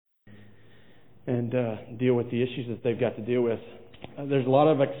and deal with the issues that they've got to deal with. There's a lot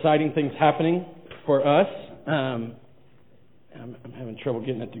of exciting things happening for us. I'm having trouble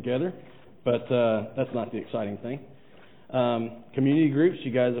getting it together, but that's not the exciting thing. Community groups,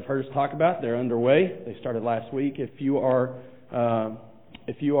 you guys have heard us talk about, they're underway. They started last week. If you are a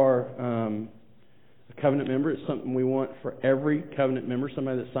covenant member, it's something we want for every covenant member,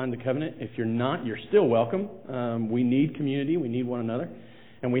 somebody that signed the covenant. If you're not, you're still welcome. We need community. We need one another.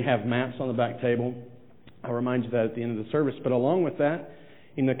 And we have maps on the back table. I'll remind you that at the end of the service. But along with that,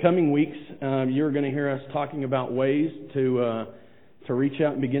 in the coming weeks, you're going to hear us talking about ways to reach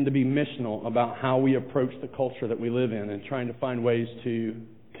out and begin to be missional about how we approach the culture that we live in, and trying to find ways to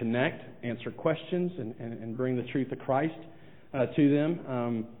connect, answer questions, and bring the truth of Christ to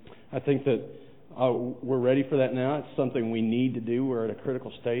them. I think that we're ready for that now. It's something we need to do. We're at a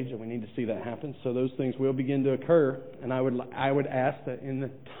critical stage, and we need to see that happen. So those things will begin to occur. And I would ask that in the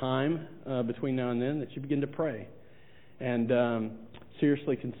time between now and then that you begin to pray and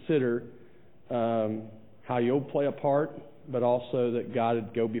seriously consider how you'll play a part, but also that God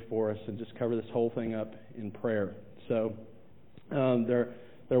would go before us and just cover this whole thing up in prayer. So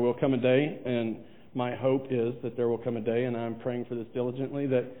there will come a day, and my hope is that there will come a day, and I'm praying for this diligently,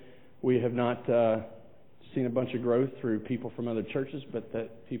 that we have not seen a bunch of growth through people from other churches, but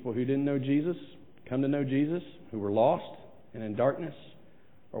that people who didn't know Jesus come to know Jesus, who were lost and in darkness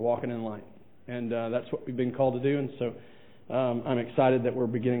are walking in light. And that's what we've been called to do, and so I'm excited that we're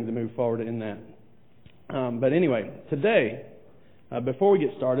beginning to move forward in that. But anyway, today, before we get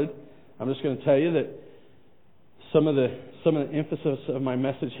started, I'm just going to tell you that some of the emphasis of my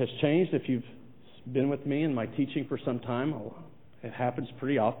message has changed. If you've been with me in my teaching for some time, it happens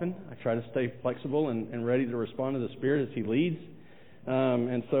pretty often. I try to stay flexible and ready to respond to the Spirit as He leads.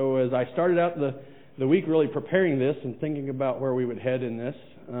 And so as I started out the week really preparing this and thinking about where we would head in this,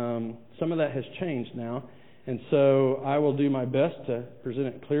 some of that has changed now. And so I will do my best to present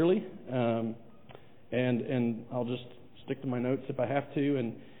it clearly. And I'll just stick to my notes if I have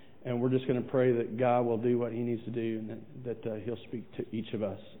to. And we're just going to pray that God will do what He needs to do, and that He'll speak to each of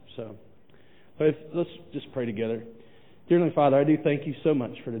us. So let's just pray together. Dear Heavenly Father, I do thank You so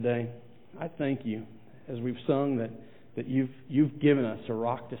much for today. I thank You, as we've sung, that You've given us a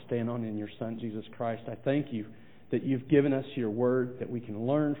rock to stand on in Your Son, Jesus Christ. I thank You that You've given us Your Word that we can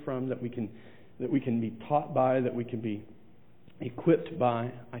learn from, that we can be taught by, that we can be equipped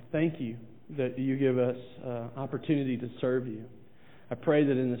by. I thank You that You give us opportunity to serve You. I pray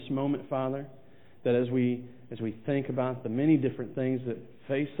that in this moment, Father, that as we think about the many different things that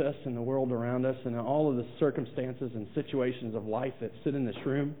face us in the world around us and all of the circumstances and situations of life that sit in this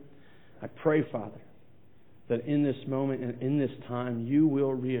room, I pray, Father, that in this moment and in this time You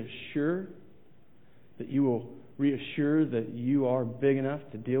will reassure that You are big enough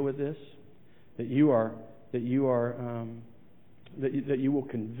to deal with this, that You will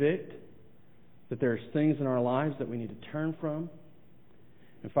convict, that there's things in our lives that we need to turn from,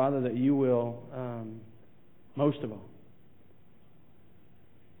 and Father, that You will, most of all,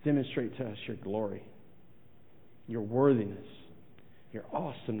 demonstrate to us Your glory, Your worthiness, Your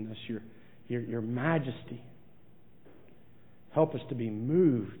awesomeness, Your majesty. Help us to be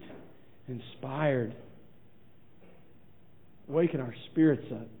moved, inspired, waken our spirits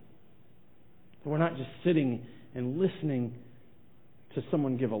up. That we're not just sitting and listening to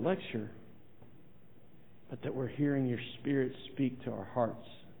someone give a lecture, but that we're hearing Your Spirit speak to our hearts.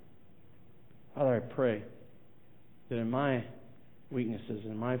 Father, I pray that in my weaknesses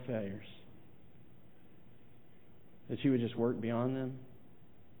and my failures, that You would just work beyond them,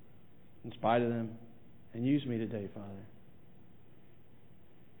 in spite of them, and use me today, Father.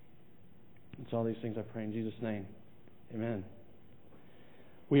 It's all these things I pray in Jesus' name. Amen.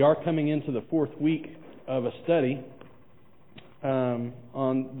 We are coming into the fourth week of a study on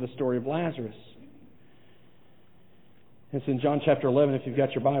the story of Lazarus. It's in John chapter 11, if you've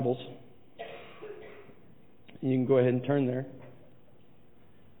got your Bibles. You can go ahead and turn there.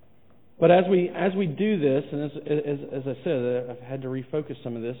 But as we do this, and as I said, I've had to refocus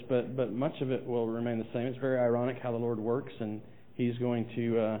some of this, but much of it will remain the same. It's very ironic how the Lord works, and He's going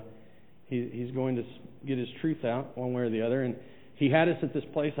to get His truth out one way or the other. And He had us at this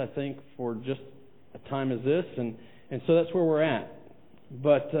place, I think, for just a time as this, and so that's where we're at.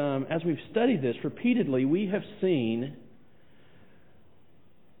 But as we've studied this repeatedly, we have seen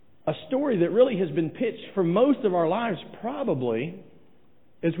a story that really has been pitched for most of our lives, probably,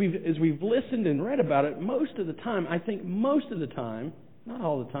 as we've listened and read about it. Most of the time, not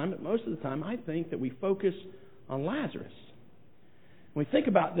all the time, but most of the time, I think that we focus on Lazarus. We think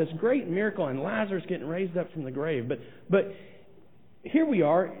about this great miracle and Lazarus getting raised up from the grave, but here we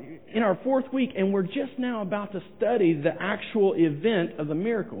are in our fourth week, and we're just now about to study the actual event of the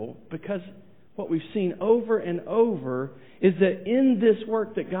miracle, because what we've seen over and over is that in this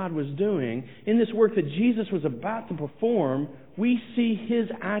work that God was doing, in this work that Jesus was about to perform, we see His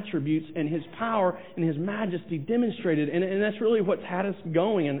attributes and His power and His majesty demonstrated. And that's really what's had us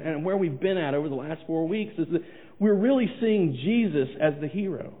going and where we've been at over the last 4 weeks, is that we're really seeing Jesus as the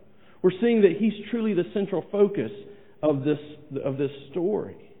hero. We're seeing that He's truly the central focus of this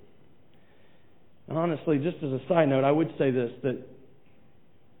story. And honestly, just as a side note, I would say this, that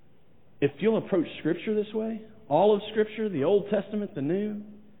if you'll approach Scripture this way, all of Scripture, the Old Testament, the New,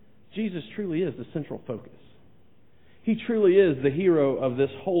 Jesus truly is the central focus. He truly is the hero of this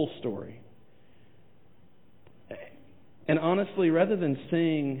whole story. And honestly, rather than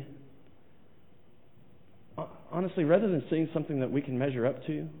seeing something that we can measure up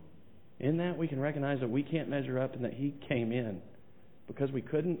to, in that we can recognize that we can't measure up and that He came in. Because we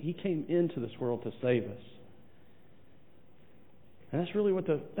couldn't, He came into this world to save us. And that's really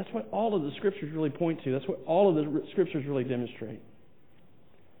that's what all of the Scriptures really point to. That's what all of the Scriptures really demonstrate.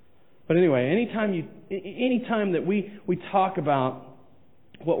 But anyway, anytime that we talk about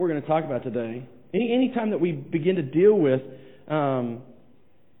what we're going to talk about today, anytime that we begin to deal with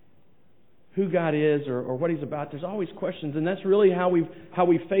who God is or what He's about, there's always questions, and that's really how we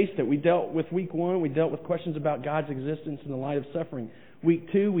faced it. We dealt with week 1, we dealt with questions about God's existence in the light of suffering.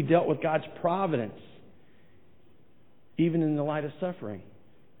 Week 2, we dealt with God's providence, even in the light of suffering.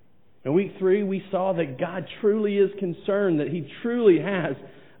 In week 3, we saw that God truly is concerned, that He truly has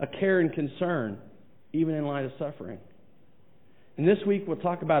a care and concern, even in light of suffering. And this week, we'll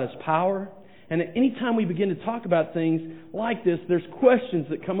talk about His power. And anytime we begin to talk about things like this, there's questions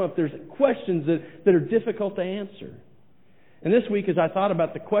that come up. There's questions that are difficult to answer. And this week, as I thought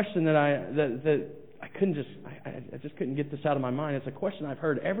about the question that I just couldn't get this out of my mind. It's a question I've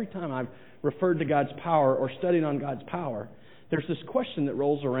heard every time I've referred to God's power or studied on God's power. There's this question that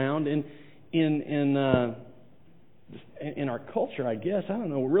rolls around in our culture, I guess. I don't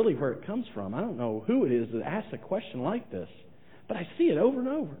know really where it comes from. I don't know who it is that asks a question like this, but I see it over and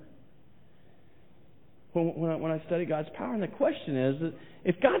over when I study God's power. And the question is, that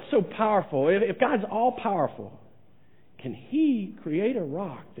if God's so powerful, if God's all powerful, can He create a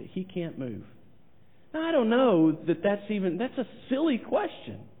rock that He can't move? Now, I don't know that's a silly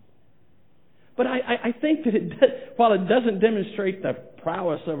question. But I think that while it doesn't demonstrate the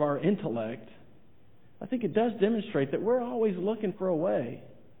prowess of our intellect, I think it does demonstrate that we're always looking for a way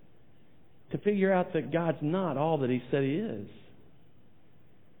to figure out that God's not all that He said He is.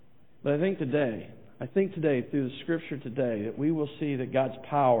 But I think today, through the Scripture today, that we will see that God's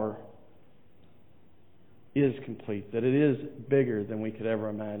power is complete, that it is bigger than we could ever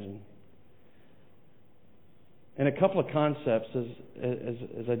imagine. And a couple of concepts,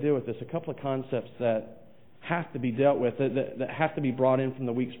 as I deal with this, a couple of concepts that have to be dealt with, that have to be brought in from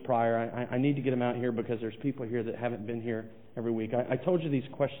the weeks prior. I need to get them out here because there's people here that haven't been here every week. I told you these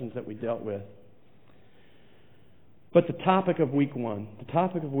questions that we dealt with. But the topic of week 1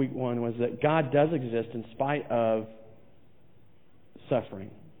 was that God does exist in spite of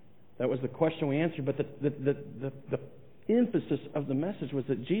suffering. That was the question we answered, but the emphasis of the message was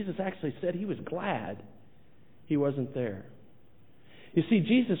that Jesus actually said He was glad He wasn't there. You see,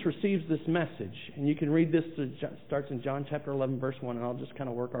 Jesus receives this message, and you can read this. It starts in John chapter 11, verse 1, and I'll just kind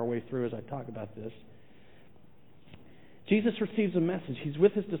of work our way through as I talk about this. Jesus receives a message. He's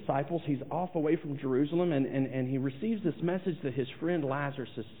with His disciples. He's off away from Jerusalem, and He receives this message that his friend Lazarus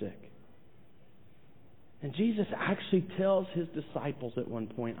is sick. And Jesus actually tells His disciples at one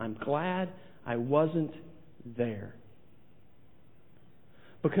point, I'm glad I wasn't there.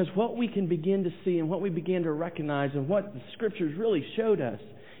 Because what we can begin to see and what we begin to recognize and what the Scriptures really showed us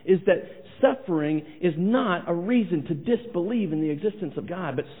is that suffering is not a reason to disbelieve in the existence of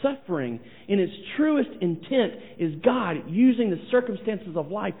God. But suffering, in its truest intent, is God using the circumstances of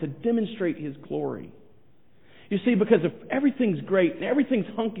life to demonstrate His glory. You see, because if everything's great and everything's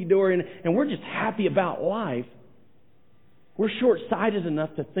hunky-dory and we're just happy about life, we're short-sighted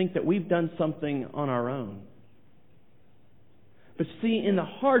enough to think that we've done something on our own. But see, in the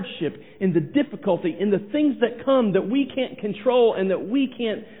hardship, in the difficulty, in the things that come that we can't control and that we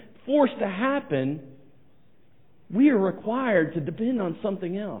can't force to happen, we are required to depend on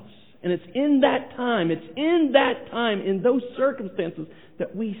something else. And it's in that time, in those circumstances,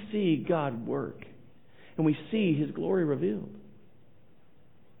 that we see God work. And we see His glory revealed.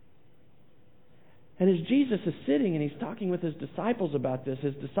 And as Jesus is sitting and He's talking with His disciples about this,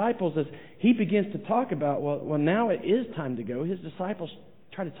 His disciples, as He begins to talk about, well, now it is time to go, His disciples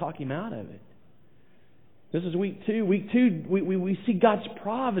try to talk Him out of it. This is week 2. Week 2, we see God's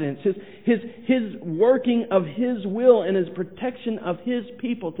providence, His working of His will and His protection of His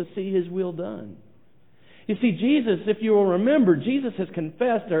people to see His will done. You see, Jesus, if you will remember, Jesus has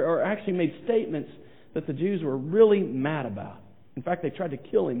confessed or actually made statements that the Jews were really mad about. In fact, they tried to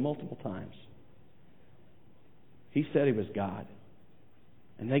kill Him multiple times. He said He was God.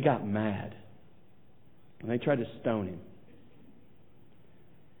 And they got mad. And they tried to stone Him.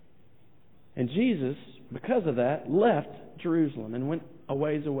 And Jesus, because of that, left Jerusalem and went a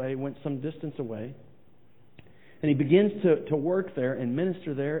ways away, went some distance away. And He begins to work there and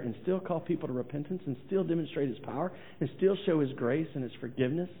minister there and still call people to repentance and still demonstrate His power and still show His grace and His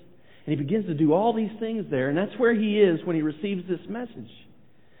forgiveness. And He begins to do all these things there. And that's where He is when He receives this message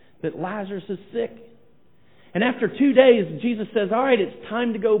that Lazarus is sick. And after 2 days, Jesus says, all right, it's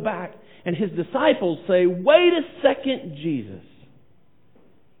time to go back. And His disciples say, wait a second, Jesus.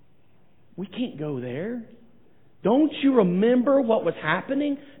 We can't go there. Don't you remember what was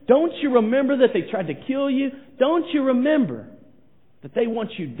happening? Don't you remember that they tried to kill you? Don't you remember that they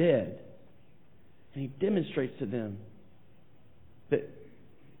want you dead? And He demonstrates to them that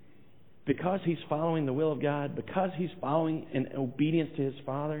because He's following the will of God, because He's following in obedience to His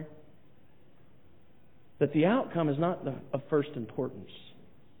Father, that the outcome is not of first importance.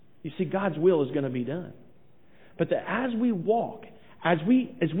 You see, God's will is going to be done. But that as we walk, as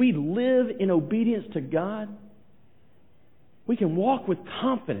we live in obedience to God, we can walk with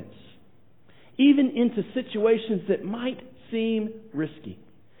confidence, even into situations that might seem risky.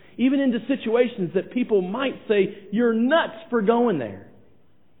 Even into situations that people might say, you're nuts for going there.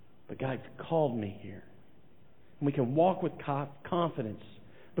 But God called me here. And we can walk with confidence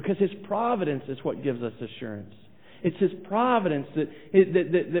because His providence is what gives us assurance. It's His providence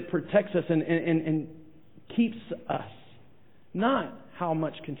that protects us and keeps us. Not how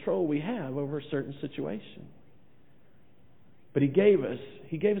much control we have over a certain situation. But He gave us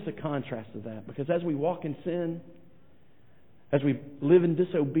a contrast to that. Because as we walk in sin, as we live in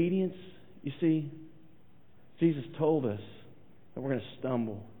disobedience, you see, Jesus told us that we're going to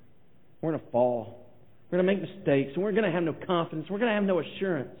stumble. We're going to fall. We're going to make mistakes. And we're going to have no confidence. We're going to have no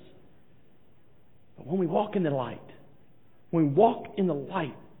assurance. But when we walk in the light, we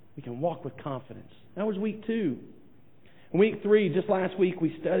can walk with confidence. That was week 2. In week 3, just last week,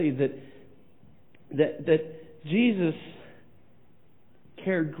 we studied that Jesus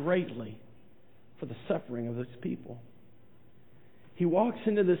cared greatly for the suffering of His people. He walks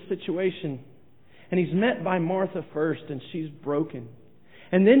into this situation and He's met by Martha first, and she's broken.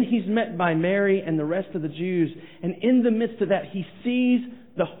 And then He's met by Mary and the rest of the Jews. And in the midst of that, He sees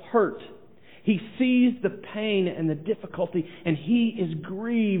the hurt. He sees the pain and the difficulty, and He is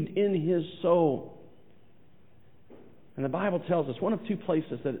grieved in His soul. And the Bible tells us, one of 2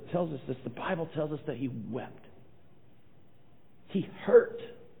 places that it tells us this, the Bible tells us that He wept. He hurt.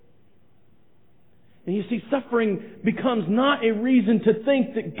 And you see, suffering becomes not a reason to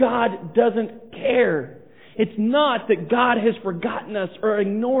think that God doesn't care. It's not that God has forgotten us or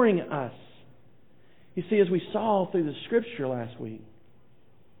ignoring us. You see, as we saw through the Scripture last week,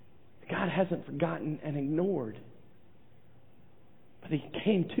 God hasn't forgotten and ignored. But He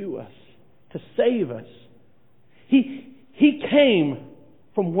came to us to save us. He came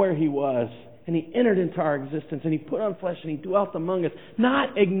from where He was, and He entered into our existence, and He put on flesh, and He dwelt among us,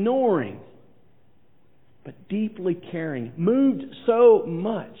 not ignoring, but deeply caring, moved so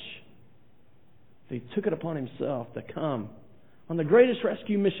much that He took it upon Himself to come on the greatest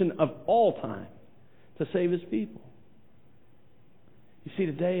rescue mission of all time to save His people. You see,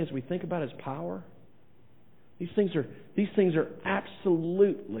 today as we think about His power, these things are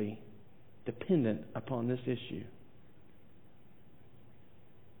absolutely dependent upon this issue.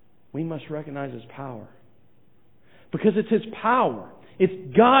 We must recognize His power. Because it's His power.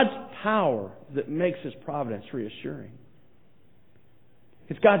 It's God's power that makes His providence reassuring.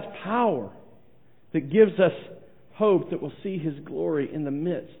 It's God's power that gives us hope that we'll see His glory in the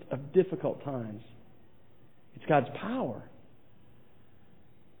midst of difficult times. It's God's power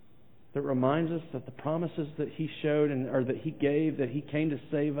that reminds us that the promises that He showed or that He gave, that He came to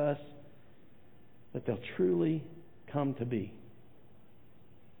save us, that they'll truly come to be.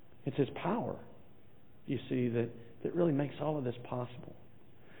 It's His power, you see, that really makes all of this possible.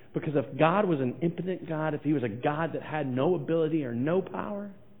 Because if God was an impotent God, if He was a God that had no ability or no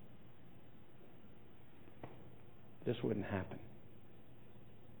power, this wouldn't happen.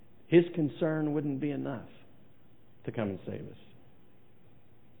 His concern wouldn't be enough to come and save us.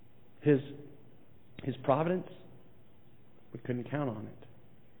 His providence, we couldn't count on it.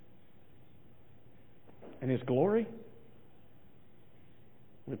 And His glory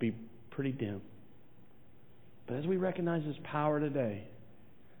would be pretty dim. But as we recognize His power today,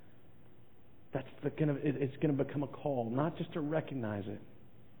 it's going to become a call, not just to recognize it,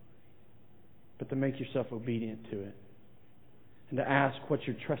 but to make yourself obedient to it. And to ask what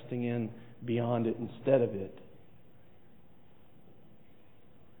you're trusting in beyond it instead of it.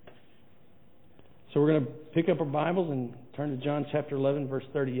 So we're going to pick up our Bibles and turn to John chapter 11, verse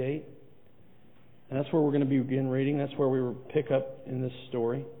 38. And that's where we're going to begin reading. That's where we will pick up in this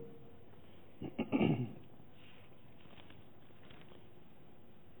story.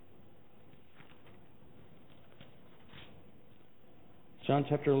 John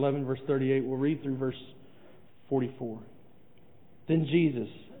chapter 11, verse 38. We'll read through verse 44. Then Jesus,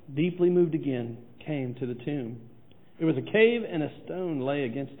 deeply moved again, came to the tomb. It was a cave, and a stone lay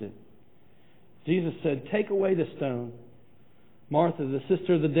against it. Jesus said, "Take away the stone." Martha, the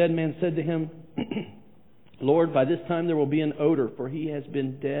sister of the dead man, said to Him, "Lord, by this time there will be an odor, for he has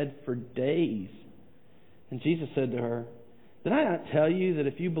been dead for days." And Jesus said to her, "Did I not tell you that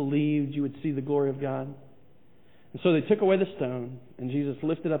if you believed, you would see the glory of God?" And so they took away the stone, and Jesus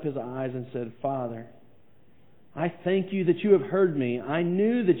lifted up His eyes and said, "Father, I thank you that you have heard me. I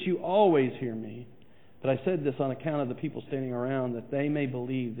knew that you always hear me. But I said this on account of the people standing around, that they may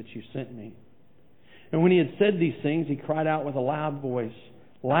believe that you sent me." And when He had said these things, He cried out with a loud voice,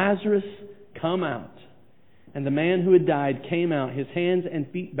 "Lazarus, come out." And the man who had died came out, his hands and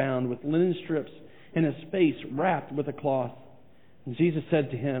feet bound with linen strips, and his face wrapped with a cloth. And Jesus said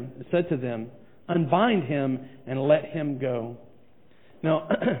to them, "Unbind him and let him go." Now,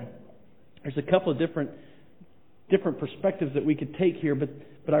 there's a couple of different perspectives that we could take here, but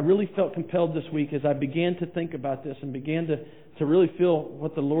I really felt compelled this week as I began to think about this and began to really feel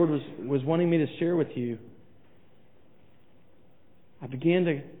what the Lord was wanting me to share with you. I began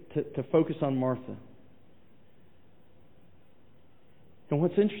to focus on Martha. And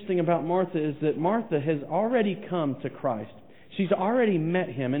what's interesting about Martha is that Martha has already come to Christ. She's already met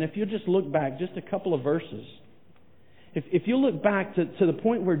Him. And if you just look back just a couple of verses, if you look back to the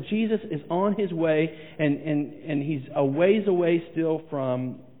point where Jesus is on His way and He's a ways away still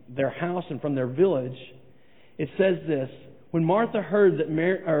from their house and from their village, it says this: when Martha heard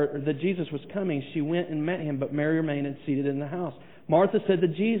that Jesus was coming, she went and met Him, but Mary remained seated in the house. Martha said to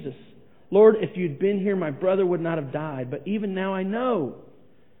Jesus, "Lord, if you'd been here, my brother would not have died. But even now I know."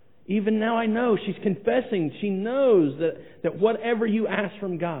 Even now I know. She's confessing. She knows that whatever you ask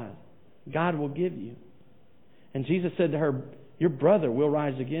from God, God will give you. And Jesus said to her, "Your brother will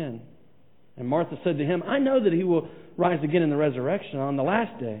rise again." And Martha said to Him, "I know that he will rise again in the resurrection on the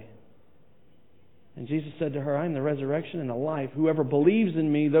last day." And Jesus said to her, "I am the resurrection and the life. Whoever believes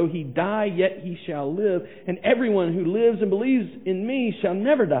in me, though he die, yet he shall live. And everyone who lives and believes in me shall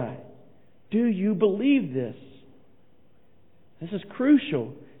never die. Do you believe this?" This is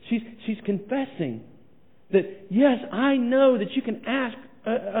crucial. She's confessing that, yes, I know that you can ask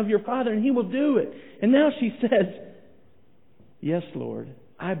of your Father and He will do it. And now she says, "Yes, Lord,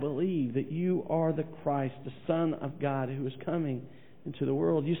 I believe that you are the Christ, the Son of God, who is coming into the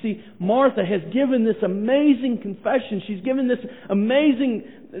world." You see, Martha has given this amazing confession. She's given this amazing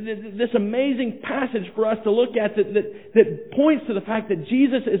passage for us to look at that points to the fact that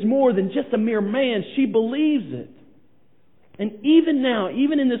Jesus is more than just a mere man. She believes it. And even now,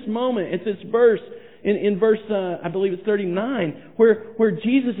 even in this moment, it's this verse, in verse, I believe it's 39, where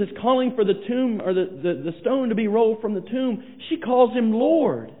Jesus is calling for the tomb, or the stone to be rolled from the tomb. She calls Him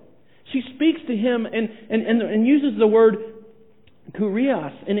Lord. She speaks to Him and uses the word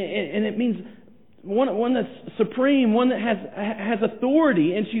kurios, and it means one that's supreme, one that has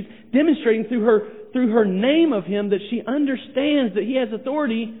authority, and she's demonstrating through her name of Him that she understands that He has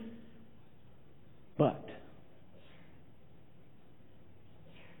authority. But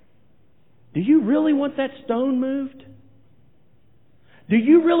do you really want that stone moved? Do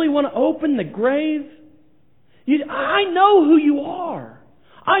you really want to open the grave? I know who you are.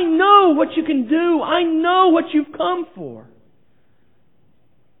 I know what you can do. I know what you've come for.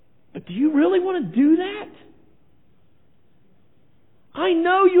 But do you really want to do that? I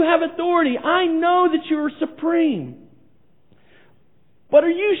know you have authority. I know that you are supreme. But are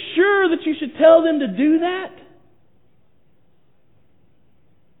you sure that you should tell them to do that?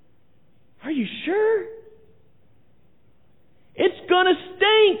 Are you sure? It's going to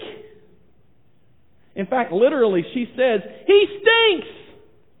stink. In fact, literally, she says, "He stinks."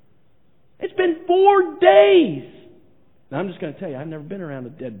 It's been 4 days. Now, I'm just going to tell you, I've never been around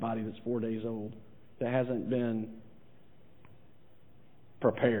a dead body that's 4 days old that hasn't been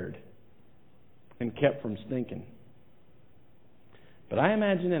prepared and kept from stinking. But I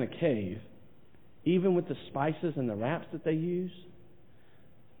imagine in a cave, even with the spices and the wraps that they use,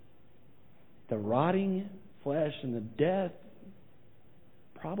 the rotting flesh and the death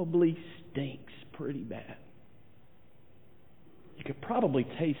probably stinks pretty bad. You could probably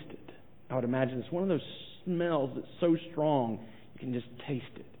taste it. I would imagine it's one of those smells that's so strong you can just taste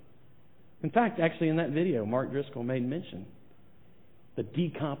it. In fact, actually in that video, Mark Driscoll made mention. The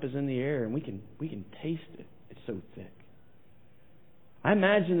decomp is in the air and we can taste it. It's so thick. I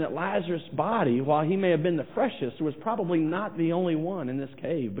imagine that Lazarus' body, while he may have been the freshest, was probably not the only one in this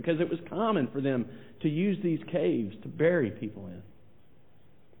cave, because it was common for them to use these caves to bury people in.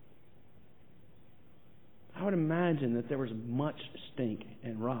 I would imagine that there was much stink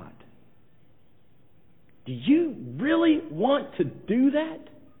and rot. Do you really want to do that?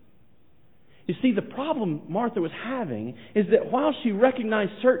 You see, the problem Martha was having is that while she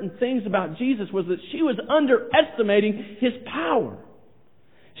recognized certain things about Jesus, was that she was underestimating His power.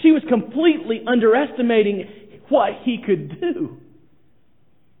 She was completely underestimating what He could do.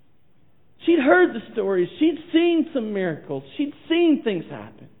 She'd heard the stories. She'd seen some miracles. She'd seen things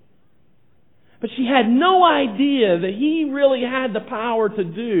happen. But she had no idea that He really had the power to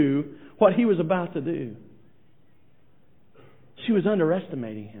do what He was about to do. She was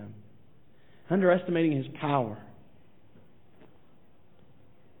underestimating Him. Underestimating His power.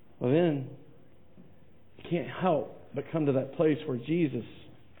 Well, then, you can't help but come to that place where Jesus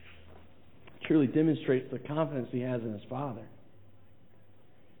truly demonstrates the confidence He has in His Father.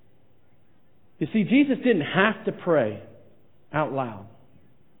 You see, Jesus didn't have to pray out loud.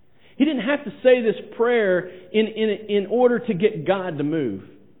 He didn't have to say this prayer in order to get God to move.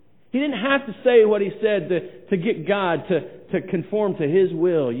 He didn't have to say what He said to get God to conform to His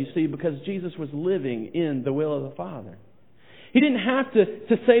will, you see, because Jesus was living in the will of the Father. He didn't have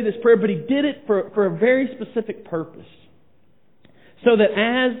to say this prayer, but He did it for a very specific purpose. So that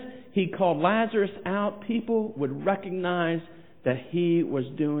as He called Lazarus out, people would recognize that He was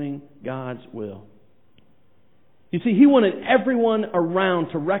doing God's will. You see, He wanted everyone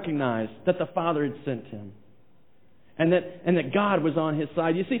around to recognize that the Father had sent Him. And that God was on His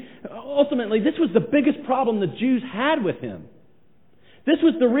side. You see, ultimately, this was the biggest problem the Jews had with Him. This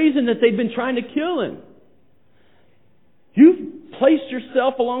was the reason that they'd been trying to kill Him. You've placed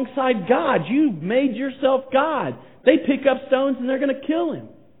yourself alongside God. You've made yourself God. They pick up stones and they're going to kill Him.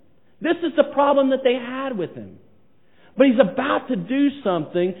 This is the problem that they had with Him. But He's about to do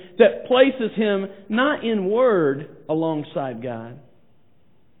something that places Him not in word alongside God,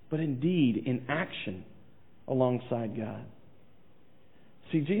 but in deed, in action alongside God.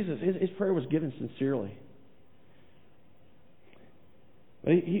 See, Jesus, His prayer was given sincerely.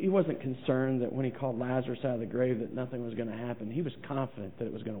 But He wasn't concerned that when He called Lazarus out of the grave that nothing was going to happen. He was confident that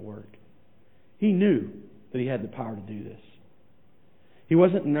it was going to work. He knew that He had the power to do this. He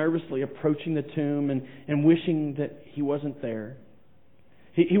wasn't nervously approaching the tomb and wishing that He wasn't there.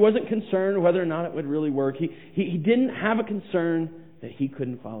 He wasn't concerned whether or not it would really work. He didn't have a concern that He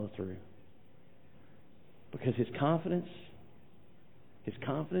couldn't follow through. Because His confidence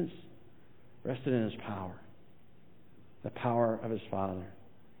rested in His power. The power of His Father.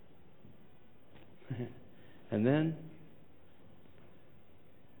 And then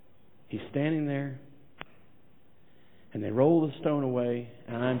He's standing there, and they roll the stone away,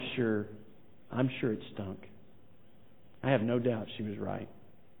 and I'm sure it stunk. I have no doubt she was right.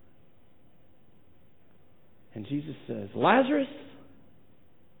 And Jesus says, Lazarus,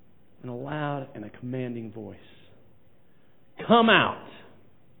 in a loud and a commanding voice, come out.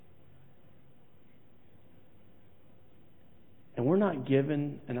 And we're not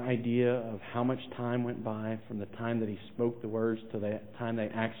given an idea of how much time went by from the time that He spoke the words to the time they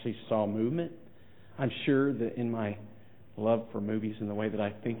actually saw movement. I'm sure that in my love for movies and the way that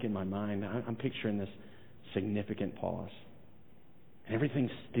I think in my mind, I'm picturing this significant pause. And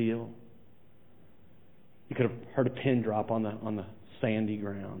everything's still. You could have heard a pin drop on the sandy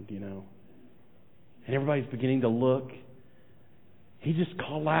ground, you know. And everybody's beginning to look. He just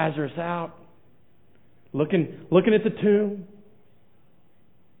called Lazarus out. Looking at the tomb.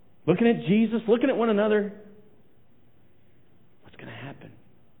 Looking at Jesus. Looking at one another. What's going to happen?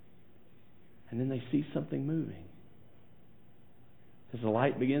 And then they see something moving. As the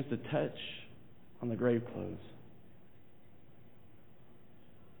light begins to touch on the grave clothes.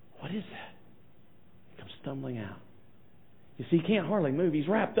 What is that? He comes stumbling out. You see, he can't hardly move. He's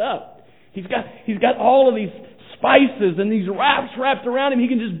wrapped up. He's got all of these spices and these wraps wrapped around him. He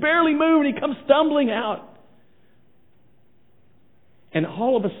can just barely move, and he comes stumbling out. And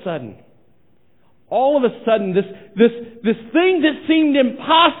all of a sudden, this thing that seemed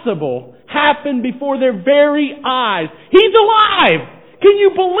impossible happened before their very eyes. He's alive! Can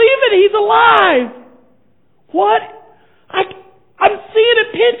you believe it? He's alive! What? I'm seeing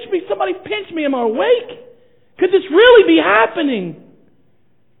it pinch me. Somebody pinch me. Am I awake? Could this really be happening?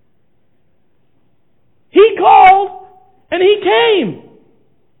 He called and He came.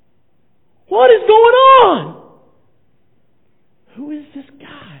 What is going on? Who is this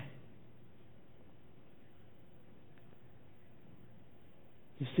guy?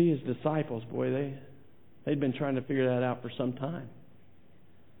 You see, His disciples, boy, they'd been trying to figure that out for some time.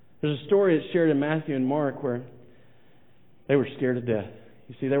 There's a story that's shared in Matthew and Mark where they were scared to death.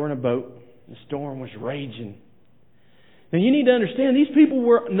 You see, they were in a boat. The storm was raging. Now, you need to understand, these people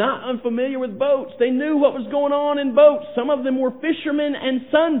were not unfamiliar with boats. They knew what was going on in boats. Some of them were fishermen and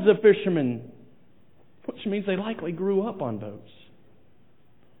sons of fishermen, which means they likely grew up on boats.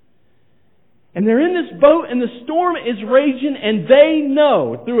 And they're in this boat, and the storm is raging, and they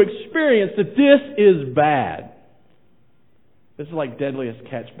know through experience that this is bad. This is like deadliest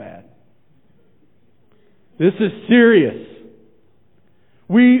catch bad. This is serious.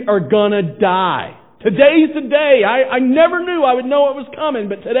 We are gonna die. Today's the day. I never knew I would know it was coming,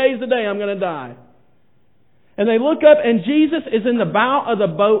 but today's the day I'm going to die. And they look up and Jesus is in the bow of the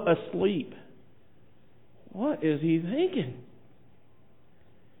boat asleep. What is He thinking?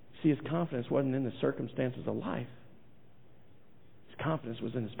 See, His confidence wasn't in the circumstances of life. His confidence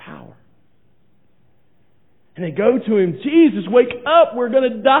was in His power. And they go to Him, Jesus, wake up. We're going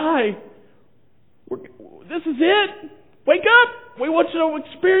to die. This is it. Wake up. We want you to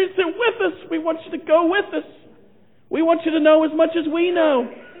experience it with us. We want you to go with us. We want you to know as much as we know.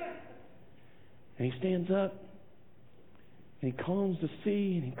 And He stands up and He calms the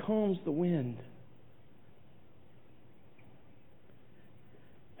sea and He calms the wind.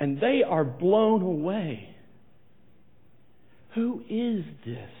 And they are blown away. Who is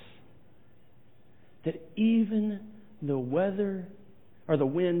this? That even the weather or the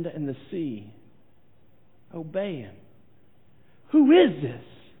wind and the sea obey Him. Who is this?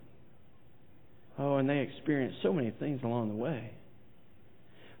 Oh, and they experienced so many things along the way.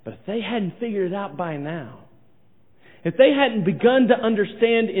 But if they hadn't figured it out by now, if they hadn't begun to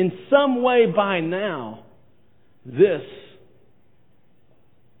understand in some way by now, this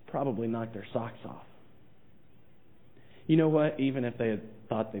probably knocked their socks off. You know what? Even if they had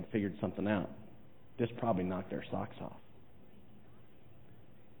thought they'd figured something out, this probably knocked their socks off.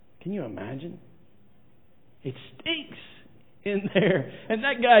 Can you imagine? It stinks in there, and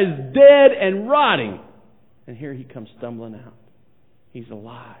that guy's dead and rotting, and here he comes stumbling out. He's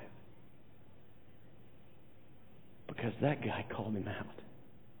alive because that guy called him out.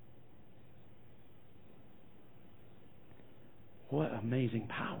 What amazing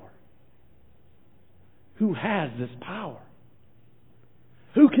power! Who has this power?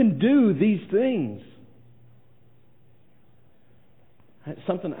 Who can do these things?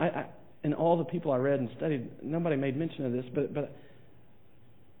 Something and all the people I read and studied, nobody made mention of this, but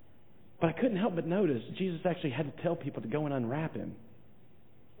I couldn't help but notice Jesus actually had to tell people to go and unwrap Him.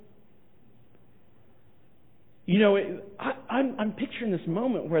 You know, I'm picturing this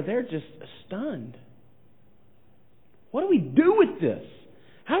moment where they're just stunned. What do we do with this?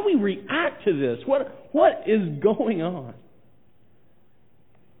 How do we react to this? What is going on?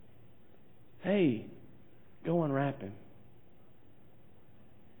 Hey, go unwrap Him.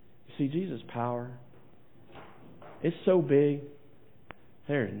 See, Jesus' power, it's so big,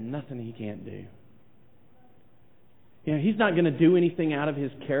 there is nothing He can't do. You know, He's not going to do anything out of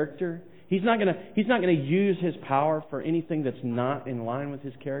His character. He's not going to use His power for anything that's not in line with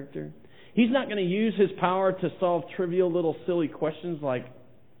His character. He's not going to use His power to solve trivial little silly questions like,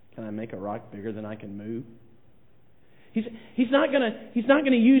 can I make a rock bigger than I can move? He's not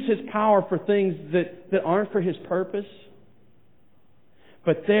going to use His power for things that aren't for His purpose.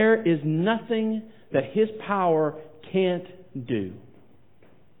 But there is nothing that His power can't do.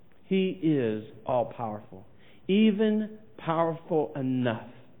 He is all-powerful. Even powerful enough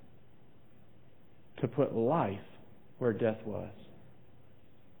to put life where death was.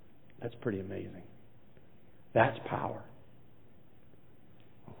 That's pretty amazing. That's power.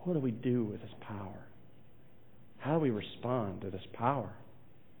 What do we do with this power? How do we respond to this power?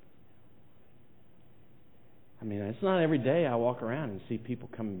 I mean, it's not every day I walk around and see people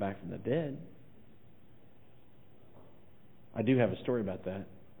coming back from the dead. I do have a story about that.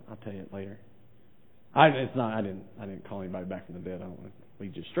 I'll tell you it later. I didn't call anybody back from the dead. I don't want to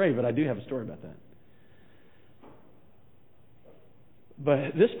lead you astray, but I do have a story about that.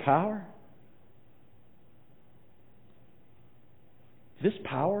 But this power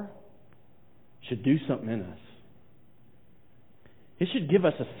should do something in us. It should give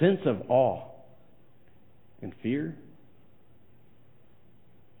us a sense of awe and fear.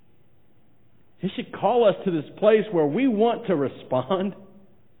 It should call us to this place where we want to respond.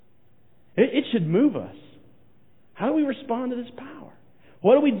 It should move us. How do we respond to this power?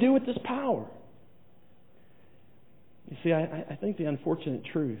 What do we do with this power? You see, I think the unfortunate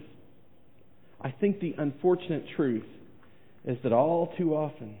truth is that all too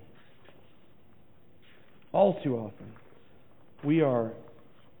often, we are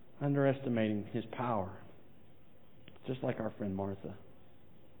underestimating His power, just like our friend Martha.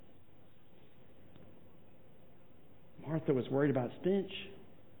 Martha was worried about stench.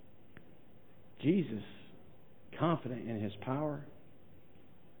 Jesus, confident in His power.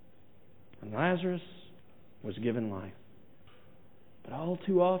 And Lazarus was given life. But all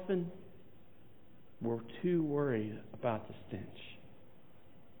too often, we're too worried about the stench.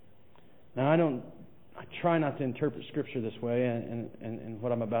 Now, I try not to interpret Scripture this way, and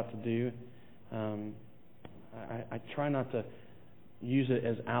what I'm about to do. I try not to use it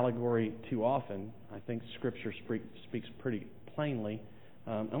as allegory too often. I think Scripture speaks pretty plainly,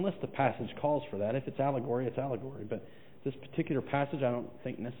 unless the passage calls for that. If it's allegory, it's allegory. But this particular passage I don't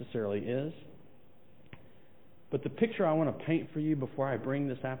think necessarily is. But the picture I want to paint for you before I bring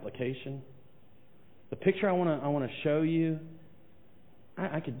this application, the picture I want to show you,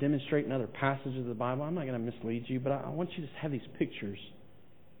 I could demonstrate in other passages of the Bible. I'm not going to mislead you, but I want you to have these pictures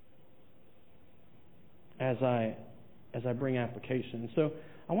as I bring application. So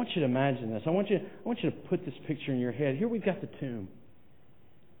I want you to imagine this. I want you to put this picture in your head. Here we've got the tomb,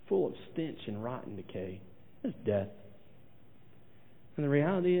 full of stench and rotten decay. It's death. And the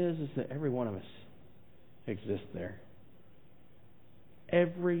reality is that every one of us exists there.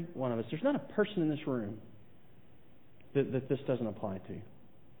 Every one of us. There's not a person in this room that this doesn't apply to.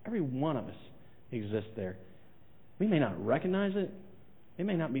 Every one of us exists there. We may not recognize it. It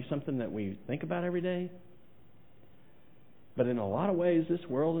may not be something that we think about every day. But in a lot of ways, this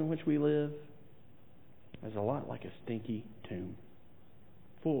world in which we live is a lot like a stinky tomb,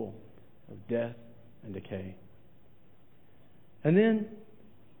 full of death and decay. And then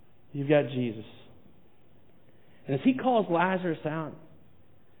you've got Jesus. And as He calls Lazarus out,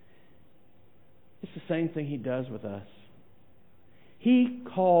 it's the same thing He does with us. He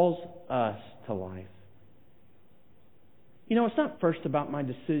calls us to life. You know, it's not first about my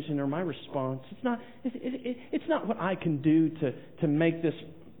decision or my response. It's not what I can do to make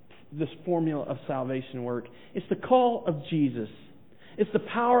this formula of salvation work. It's the call of Jesus. It's the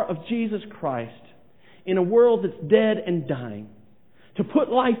power of Jesus Christ in a world that's dead and dying, to put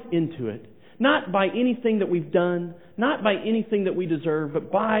life into it, not by anything that we've done, not by anything that we deserve,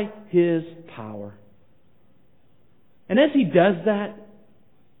 but by His power. And as He does that,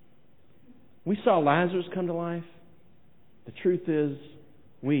 we saw Lazarus come to life. The truth is,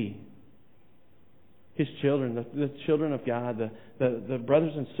 we, His children, the children of God, the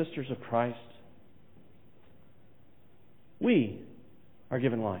brothers and sisters of Christ, we are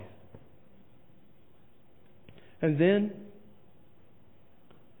given life. And then,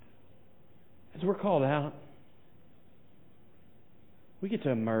 as we're called out, we get to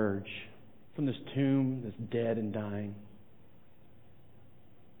emerge from this tomb that's dead and dying.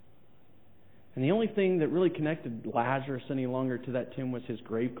 And the only thing that really connected Lazarus any longer to that tomb was his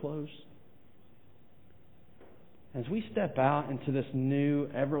grave clothes. As we step out into this new,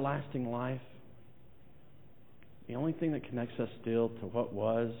 everlasting life, the only thing that connects us still to what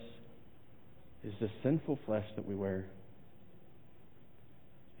was is the sinful flesh that we wear.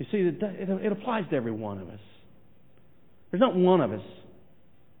 You see, it applies to every one of us. There's not one of us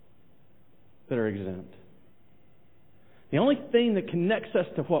that are exempt. The only thing that connects us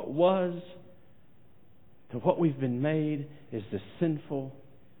to what was, to what we've been made, is the sinful,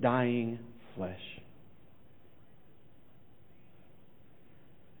 dying flesh.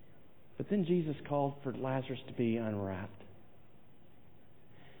 But then Jesus called for Lazarus to be unwrapped.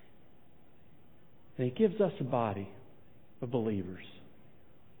 And He gives us a body of believers,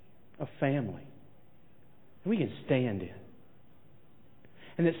 a family that we can stand in.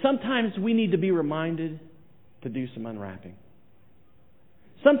 And that sometimes we need to be reminded to do some unwrapping.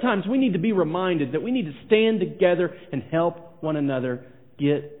 Sometimes we need to be reminded that we need to stand together and help one another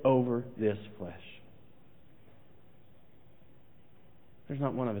get over this flesh. There's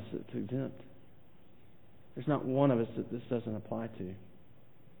not one of us that's exempt. There's not one of us that this doesn't apply to.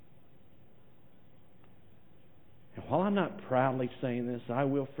 And while I'm not proudly saying this, I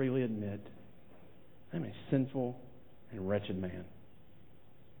will freely admit I'm a sinful and wretched man.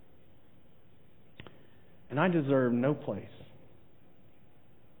 And I deserve no place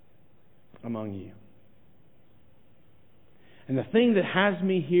among you. And the thing that has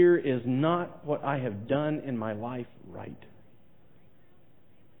me here is not what I have done in my life right.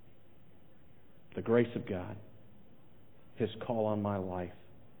 The grace of God, His call on my life.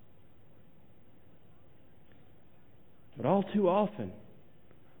 But all too often,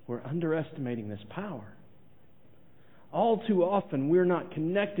 we're underestimating this power. All too often, we're not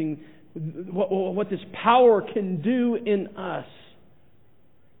connecting what this power can do in us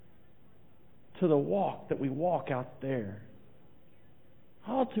to the walk that we walk out there.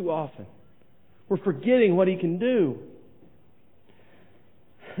 All too often, we're forgetting what He can do.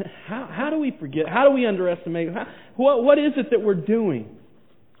 How do we forget? How do we underestimate? What is it that we're doing?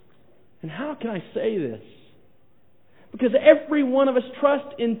 And how can I say this? Because every one of us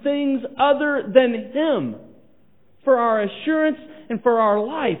trusts in things other than Him for our assurance and for our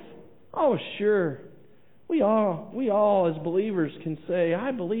life. Oh, sure. We all as believers can say,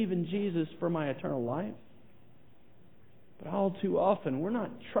 I believe in Jesus for my eternal life. But all too often, we're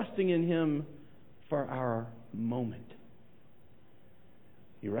not trusting in Him for our moment.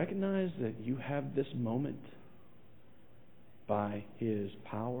 You recognize that you have this moment by His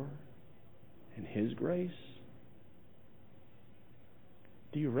power and His grace?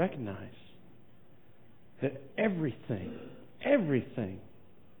 Do you recognize that everything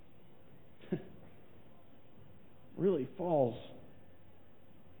really falls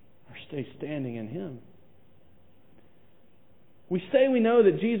or stays standing in Him? We say we know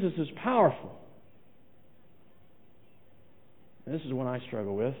that Jesus is powerful. And this is one I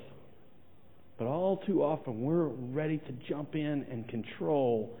struggle with. But all too often we're ready to jump in and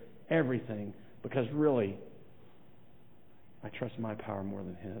control everything because really, I trust my power more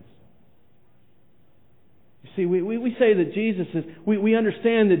than His. You see, we say that Jesus is, we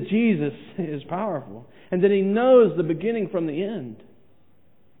understand that Jesus is powerful and that He knows the beginning from the end.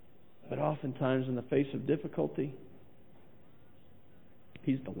 But oftentimes in the face of difficulty,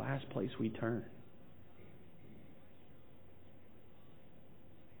 He's the last place we turn.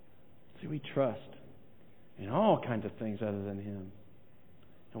 See, we trust in all kinds of things other than Him.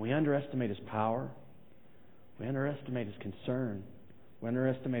 And we underestimate His power. We underestimate His concern. We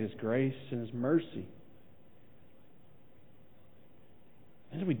underestimate His grace and His mercy.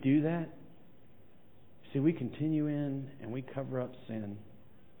 As we do that, see, we continue in and we cover up sin.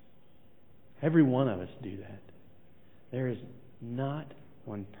 Every one of us do that. There is not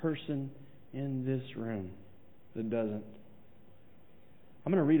one person in this room that doesn't.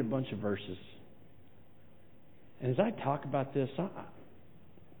 I'm going to read a bunch of verses. And as I talk about this, I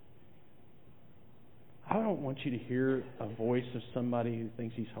don't want you to hear a voice of somebody who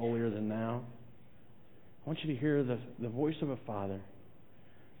thinks he's holier than thou. I want you to hear the voice of a father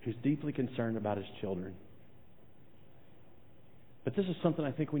who's deeply concerned about his children. But this is something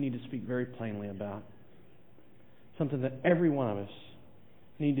I think we need to speak very plainly about. Something that every one of us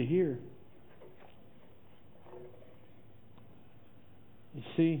need to hear. You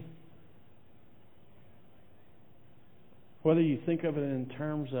see, whether you think of it in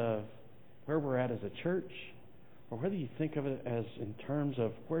terms of where we're at as a church, or whether you think of it as in terms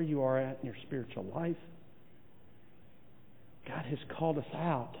of where you are at in your spiritual life, God has called us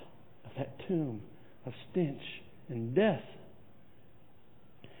out of that tomb of stench and death.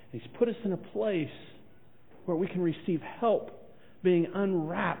 He's put us in a place where we can receive help, being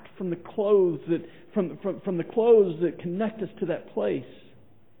unwrapped from the clothes that from the clothes that connect us to that place.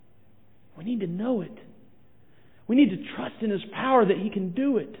 We need to know it. We need to trust in His power that He can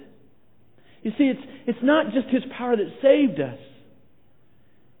do it. You see, it's not just His power that saved us,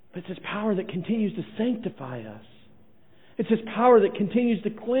 but it's His power that continues to sanctify us. It's His power that continues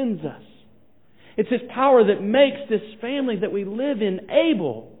to cleanse us. It's His power that makes this family that we live in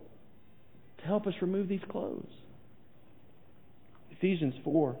able to help us remove these clothes. Ephesians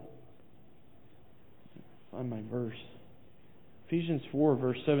 4. Find my verse. Ephesians 4,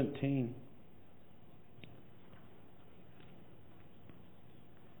 verse 17.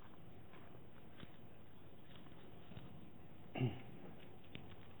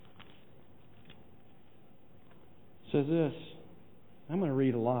 Says this. I'm going to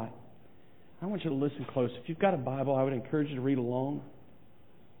read a lot. I want you to listen close. If you've got a Bible, I would encourage you to read along.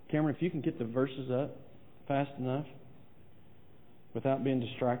 Cameron, if you can get the verses up fast enough without being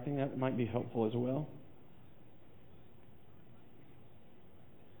distracting, that might be helpful as well.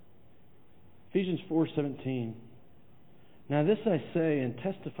 Ephesians 4:17. Now this I say and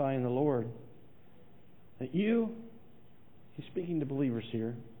testify in the Lord, that you, he's speaking to believers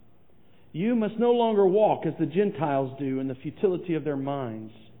here, you must no longer walk as the Gentiles do in the futility of their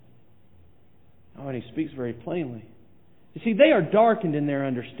minds. Oh, and he speaks very plainly. You see, they are darkened in their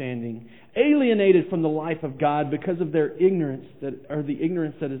understanding, alienated from the life of God because of their ignorance, the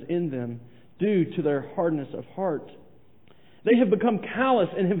ignorance that is in them, due to their hardness of heart. They have become callous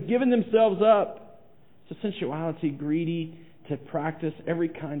and have given themselves up to sensuality, greedy to practice every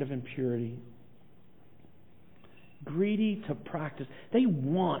kind of impurity. greedy to practice. They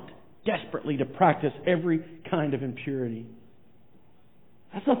want desperately to practice every kind of impurity.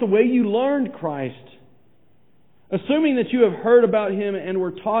 That's not the way you learned Christ. Assuming that you have heard about Him and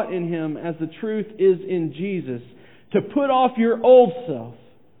were taught in Him as the truth is in Jesus, to put off your old self,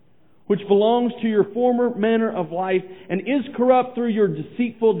 which belongs to your former manner of life and is corrupt through your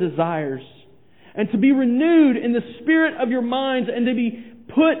deceitful desires, and to be renewed in the spirit of your minds, and to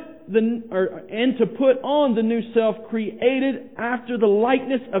put on the new self, created after the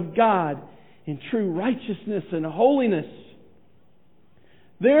likeness of God in true righteousness and holiness.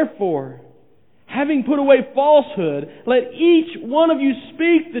 Therefore, having put away falsehood, let each one of you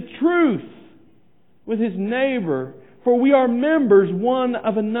speak the truth with his neighbor, for we are members one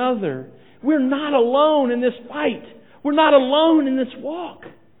of another. We're not alone in this fight. We're not alone in this walk.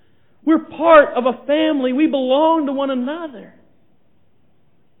 We're part of a family. We belong to one another.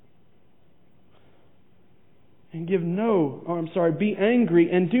 And be angry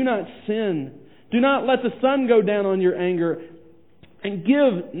and do not sin. Do not let the sun go down on your anger, and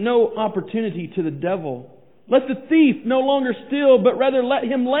give no opportunity to the devil. Let the thief no longer steal, but rather let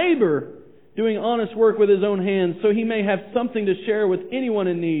him labor, doing honest work with his own hands, so he may have something to share with anyone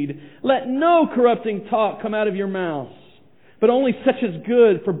in need. Let no corrupting talk come out of your mouths, but only such as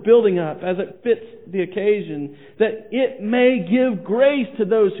good for building up, as it fits the occasion, that it may give grace to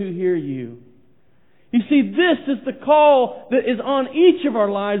those who hear you. You see, this is the call that is on each of our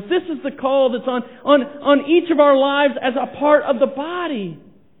lives. This is the call that's on each of our lives as a part of the body.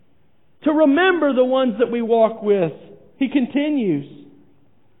 To remember the ones that we walk with. He continues.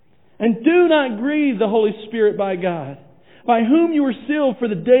 And do not grieve the Holy Spirit by God, by whom you were sealed for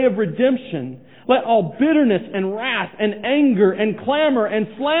the day of redemption. Let all bitterness and wrath and anger and clamor and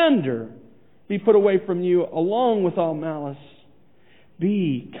slander be put away from you, along with all malice.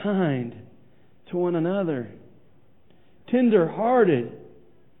 Be kind to one another, tender-hearted,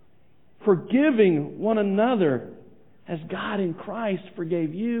 forgiving one another as God in Christ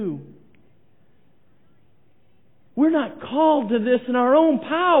forgave you. We're not called to this in our own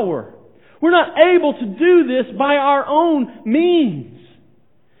power. We're not able to do this by our own means.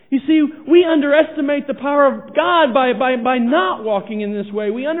 You see, we underestimate the power of God by not walking in this way.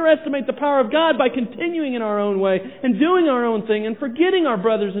 We underestimate the power of God by continuing in our own way and doing our own thing and forgetting our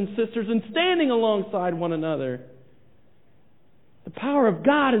brothers and sisters and standing alongside one another. The power of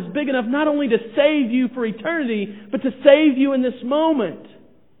God is big enough not only to save you for eternity, but to save you in this moment.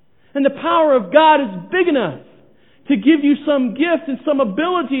 And the power of God is big enough to give you some gift and some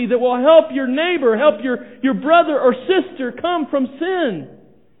ability that will help your neighbor, help your brother or sister come from sin.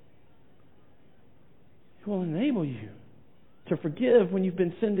 It will enable you to forgive when you've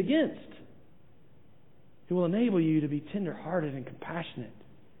been sinned against. It will enable you to be tender-hearted and compassionate.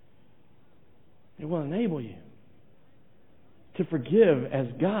 It will enable you to forgive as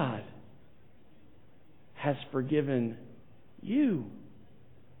God has forgiven you.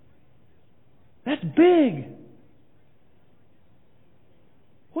 That's big.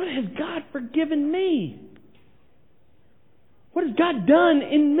 What has God forgiven me? What has God done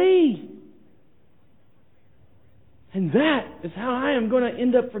in me? And that is how I am going to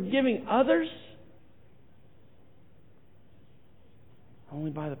end up forgiving others?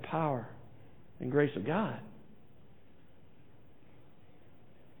 Only by the power and grace of God.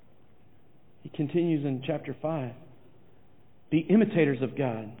 He continues in chapter 5. Be imitators of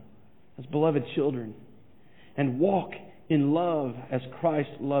God as beloved children, and walk in love as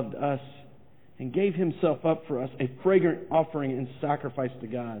Christ loved us and gave Himself up for us, a fragrant offering and sacrifice to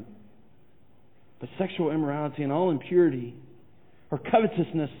God. But sexual immorality and all impurity or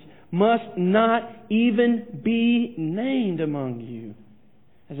covetousness must not even be named among you,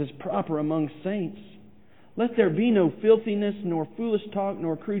 as is proper among saints. Let there be no filthiness, nor foolish talk,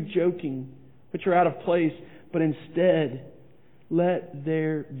 nor crude joking, which are out of place, but instead let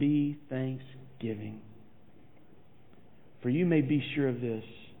there be thanksgiving. For you may be sure of this,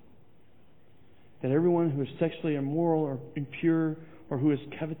 that everyone who is sexually immoral or impure, or who is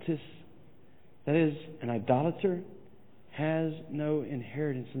covetous, that is, an idolater, has no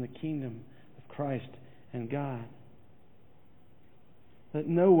inheritance in the kingdom of Christ and God. Let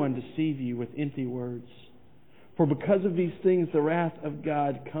no one deceive you with empty words. For because of these things, the wrath of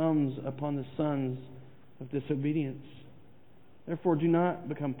God comes upon the sons of disobedience. Therefore, do not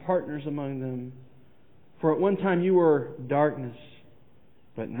become partners among them. For at one time you were darkness,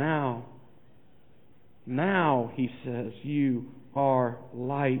 but now, he says, you are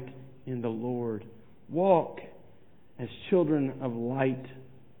light in the Lord. Walk as children of light,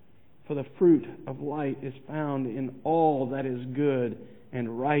 for the fruit of light is found in all that is good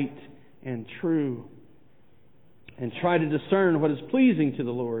and right and true. and try to discern what is pleasing to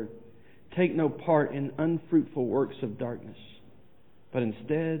the Lord. Take no part in unfruitful works of darkness, but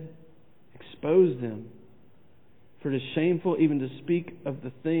instead expose them. For it is shameful even to speak of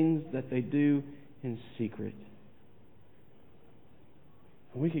the things that they do in secret.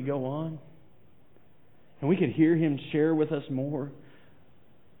 And we could go on, and we could hear him share with us more.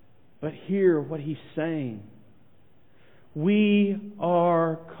 But hear what he's saying. We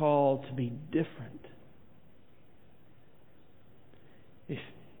are called to be different.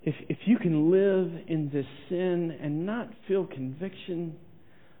 If you can live in this sin and not feel conviction,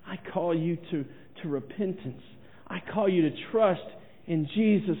 I call you to repentance. I call you to trust in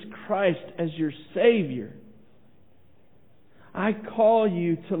Jesus Christ as your Savior. I call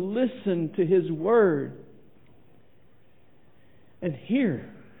you to listen to His Word and hear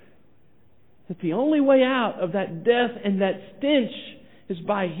that the only way out of that death and that stench is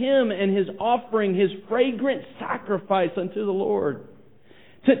by Him and His offering His fragrant sacrifice unto the Lord.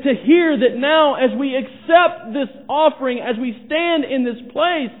 To hear that now as we accept this offering, as we stand in this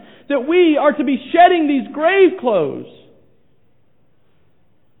place, that we are to be shedding these grave clothes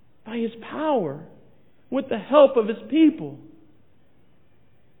by His power, with the help of His people.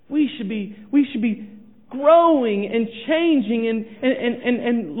 We should be growing and changing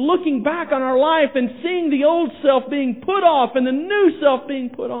and looking back on our life and seeing the old self being put off and the new self being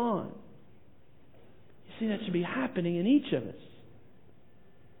put on. You see, that should be happening in each of us.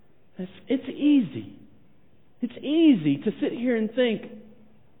 It's easy. It's easy to sit here and think,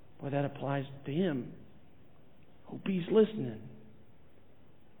 boy, that applies to him. Hope he's listening.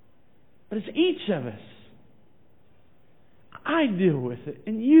 But it's each of us. I deal with it,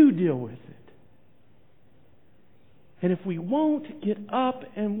 and you deal with it. And if we won't get up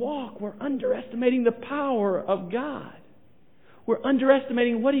and walk, we're underestimating the power of God. We're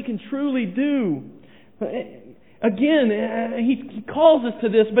underestimating what He can truly do. Again, He calls us to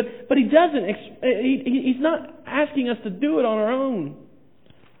this, but He doesn't. He's not asking us to do it on our own.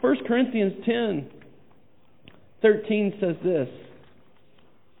 1 Corinthians 10:13 says this.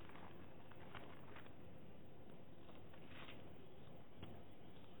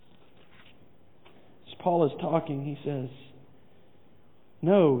 As Paul is talking, he says,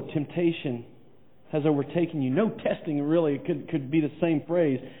 no temptation has overtaken you. No testing, really, could be the same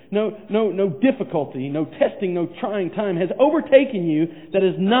phrase. No difficulty, no testing, no trying time has overtaken you that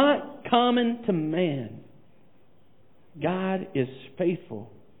is not common to man. God is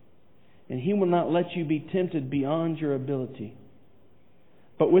faithful, and He will not let you be tempted beyond your ability.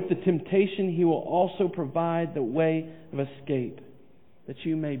 But with the temptation, He will also provide the way of escape, that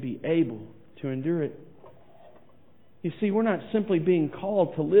you may be able to endure it. You see, we're not simply being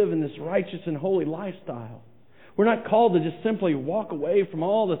called to live in this righteous and holy lifestyle. We're not called to just simply walk away from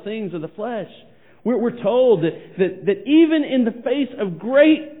all the things of the flesh. We're told that even in the face of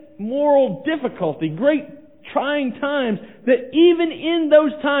great moral difficulty, great trying times, that even in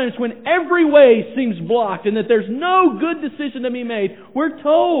those times when every way seems blocked and that there's no good decision to be made, we're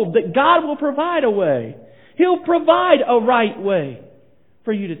told that God will provide a way. He'll provide a right way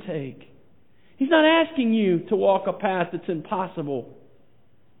for you to take. He's not asking you to walk a path that's impossible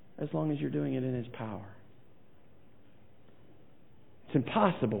as long as you're doing it in His power. It's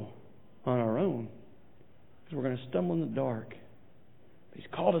impossible on our own because we're going to stumble in the dark. He's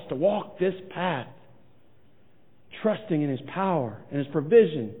called us to walk this path, trusting in His power and His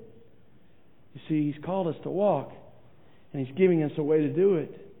provision. You see, He's called us to walk, and He's giving us a way to do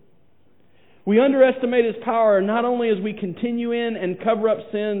it. We underestimate His power not only as we continue in and cover up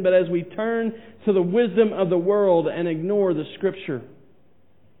sin, but as we turn to the wisdom of the world and ignore the Scripture.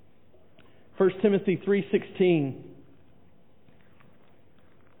 1 Timothy 3:16.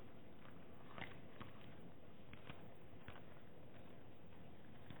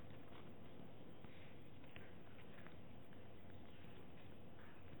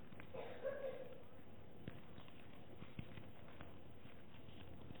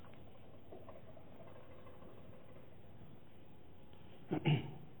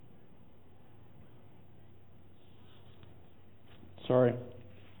 Sorry,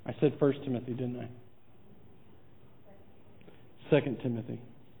 I said 1 Timothy, didn't I? 2 Timothy.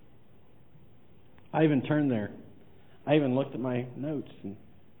 I even turned there. I even looked at my notes and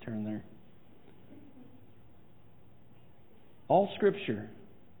turned there. All Scripture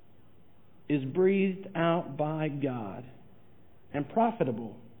is breathed out by God and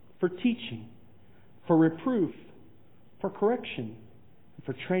profitable for teaching, for reproof, for correction, and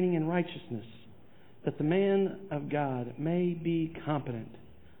for training in righteousness, that the man of God may be competent,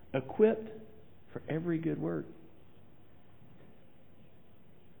 equipped for every good work.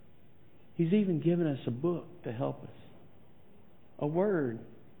 He's even given us a book to help us. A Word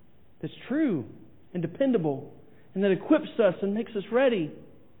that's true and dependable and that equips us and makes us ready.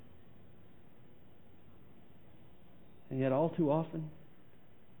 And yet all too often,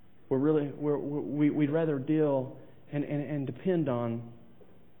 we'd rather deal and depend on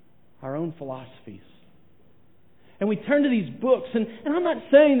our own philosophies. And we turn to these books, and I'm not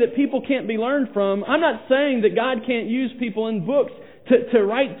saying that people can't be learned from. I'm not saying that God can't use people in books to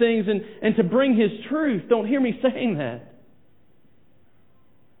write things and to bring His truth. Don't hear me saying that.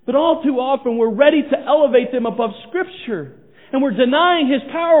 But all too often we're ready to elevate them above Scripture. And we're denying His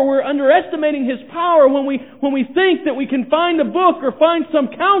power. We're underestimating His power when we think that we can find a book or find some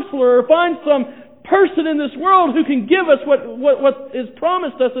counselor or find some person in this world who can give us what is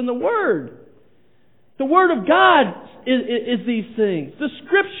promised us in the Word. The Word of God is these things. The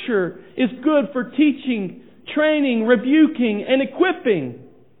Scripture is good for teaching, training, rebuking, and equipping.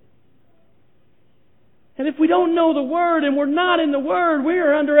 And if we don't know the Word and we're not in the Word, we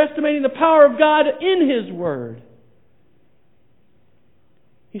are underestimating the power of God in His Word.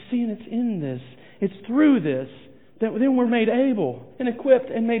 You see, and it's in this, it's through this, that then we're made able and equipped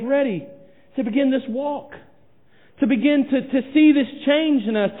and made ready to begin this walk. To begin to see this change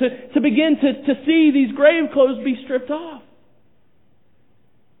in us. To begin to see these grave clothes be stripped off.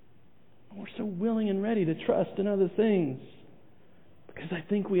 We're so willing and ready to trust in other things because I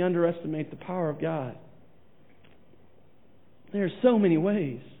think we underestimate the power of God. There are so many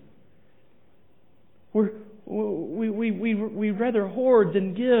ways. We'd rather hoard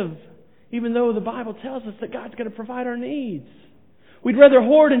than give, even though the Bible tells us that God's going to provide our needs. We'd rather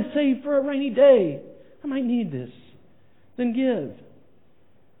hoard and save for a rainy day. I might need this. Than give.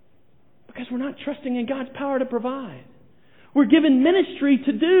 Because we're not trusting in God's power to provide. We're given ministry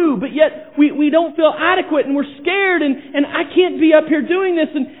to do, but yet we don't feel adequate and we're scared and I can't be up here doing this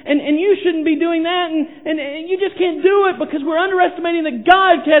and you shouldn't be doing that and you just can't do it because we're underestimating that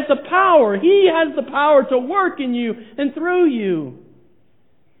God has the power. He has the power to work in you and through you.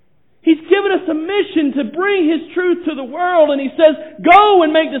 He's given us a mission to bring His truth to the world, and He says, go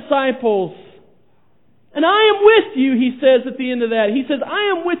and make disciples. And I am with you, He says at the end of that. He says,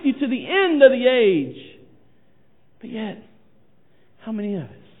 I am with you to the end of the age. But yet, how many of us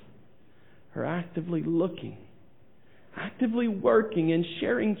are actively looking, actively working and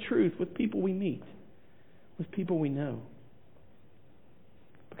sharing truth with people we meet, with people we know?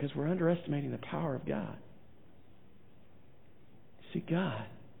 Because we're underestimating the power of God. See, God,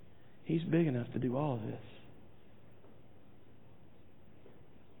 He's big enough to do all of this.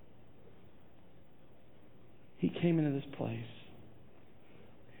 He came into this place.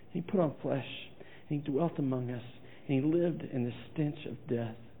 He put on flesh. And He dwelt among us. And He lived in the stench of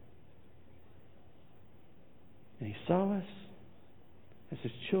death. And He saw us as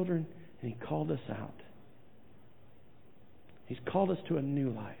His children. And He called us out. He's called us to a new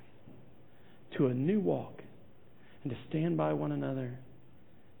life. To a new walk. And to stand by one another.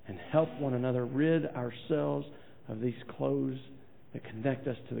 And help one another rid ourselves of these clothes that connect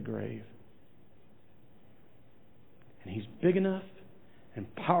us to the grave. And He's big enough and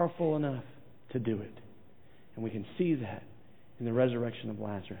powerful enough to do it. And we can see that in the resurrection of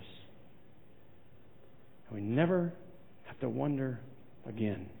Lazarus. And we never have to wonder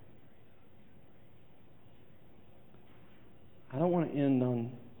again. I don't want to end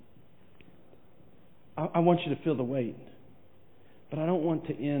on... I want you to feel the weight. But I don't want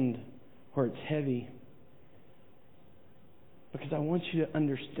to end where it's heavy. Because I want you to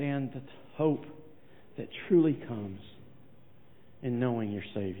understand the hope that truly comes in knowing your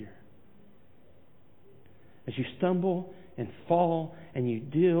Savior. As you stumble and fall and you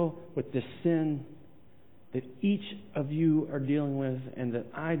deal with this sin that each of you are dealing with and that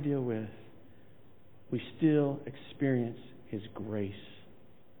I deal with, we still experience His grace.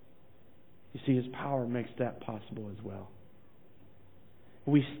 You see, His power makes that possible as well.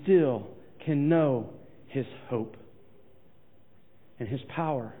 We still can know His hope. And His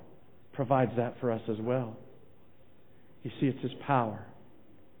power provides that for us as well. You see, it's His power.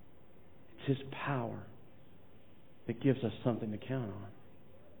 It's His power that gives us something to count on.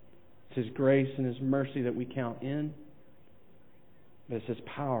 It's His grace and His mercy that we count in. But it's His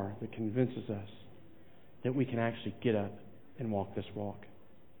power that convinces us that we can actually get up and walk this walk.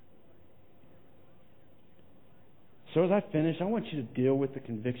 So as I finish, I want you to deal with the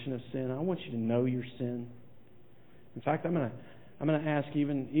conviction of sin. I want you to know your sin. In fact, I'm going to ask,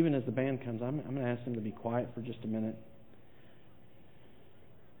 even as the band comes, I'm going to ask them to be quiet for just a minute.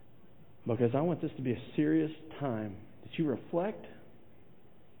 Because I want this to be a serious time that you reflect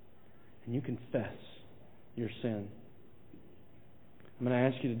and you confess your sin. I'm going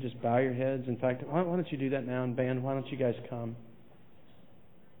to ask you to just bow your heads. In fact, why don't you do that now? And band, why don't you guys come?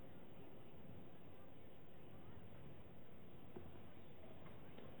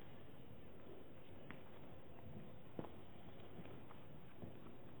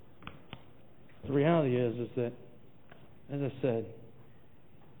 The reality is that, as I said,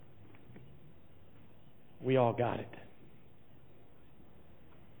 we all got it.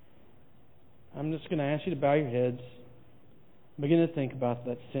 I'm just going to ask you to bow your heads. Begin to think about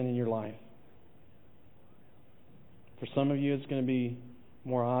that sin in your life. For some of you, it's going to be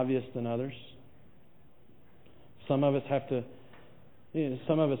more obvious than others. Some of us have to.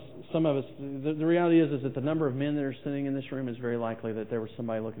 Some of us. The reality is that the number of men that are sitting in this room is very likely that there was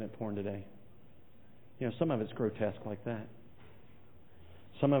somebody looking at porn today. Some of it's grotesque like that.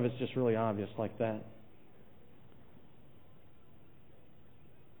 Some of it's just really obvious like that.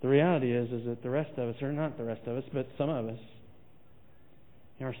 The reality is that the rest of us, or not the rest of us, but some of us,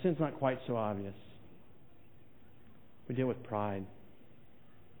 our sin's not quite so obvious. We deal with pride.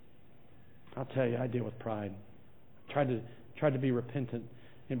 I'll tell you, I deal with pride. I tried to be repentant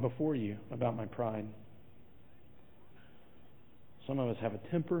before you about my pride. Some of us have a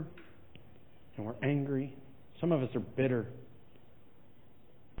temper, and we're angry. Some of us are bitter.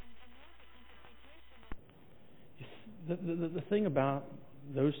 The thing about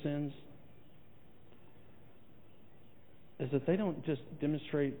those sins is that they don't just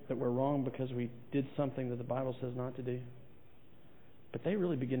demonstrate that we're wrong because we did something that the Bible says not to do, but they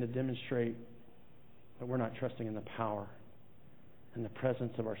really begin to demonstrate that we're not trusting in the power and the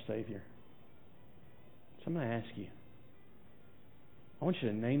presence of our Savior. So I'm going to ask you, I want you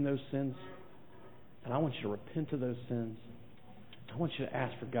to name those sins, and I want you to repent of those sins. I want you to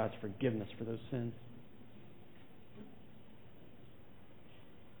ask for God's forgiveness for those sins.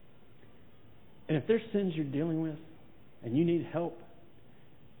 And if there's sins you're dealing with and you need help,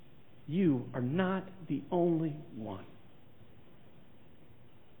 you are not the only one.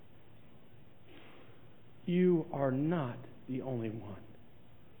 You are not the only one.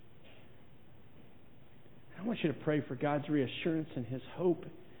 I want you to pray for God's reassurance and His hope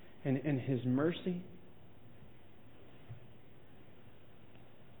and His mercy.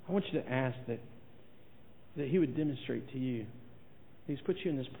 I want you to ask that He would demonstrate to you He's put you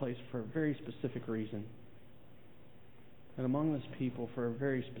in this place for a very specific reason. And among this people for a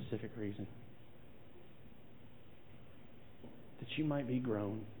very specific reason. That you might be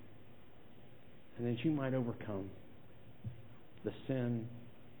grown. And that you might overcome the sin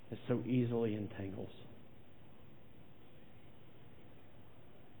that so easily entangles.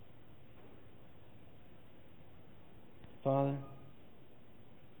 Father,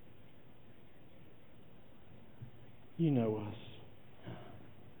 you know us.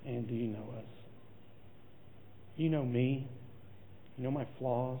 And do you know us? You know me. You know my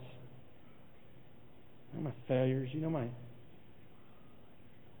flaws. You know my failures. You know my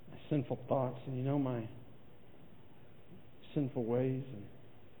sinful thoughts. And you know my sinful ways. And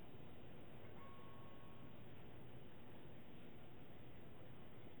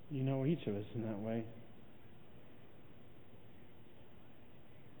you know each of us in that way.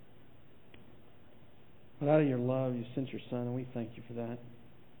 But out of your love, you sent your Son, and we thank you for that.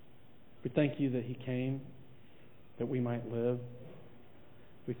 We thank you that He came, that we might live.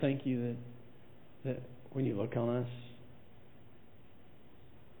 We thank you that when you look on us,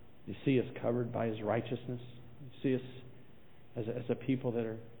 you see us covered by His righteousness. You see us as a people that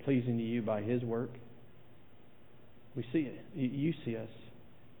are pleasing to you by His work. We see it. You see us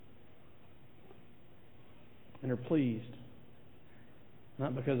and are pleased,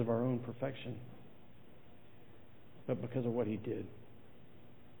 not because of our own perfection, but because of what He did.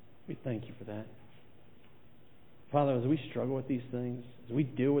 We thank you for that. Father, as we struggle with these things, as we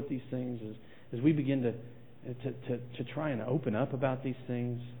deal with these things, as we begin to try and open up about these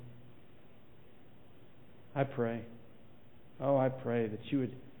things, I pray that you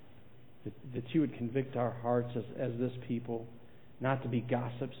would convict our hearts as this people, not to be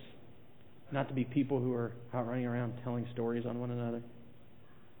gossips, not to be people who are out running around telling stories on one another,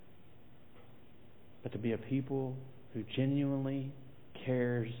 but to be a people who genuinely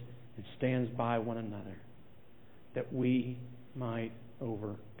cares and stands by one another, that we might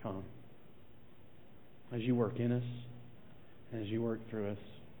overcome. As you work in us, and as you work through us.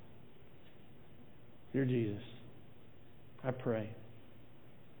 Dear Jesus, I pray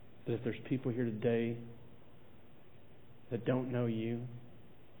that if there's people here today that don't know you,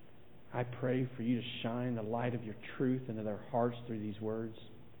 I pray for you to shine the light of your truth into their hearts through these words.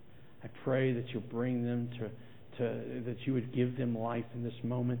 I pray that you'll bring them that you would give them life in this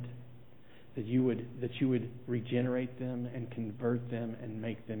moment, that you would regenerate them and convert them and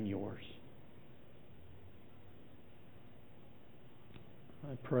make them yours.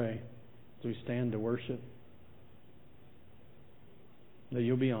 I pray as we stand to worship that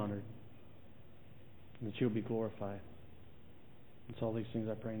you'll be honored, and that you'll be glorified. It's all these things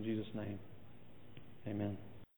I pray in Jesus' name. Amen.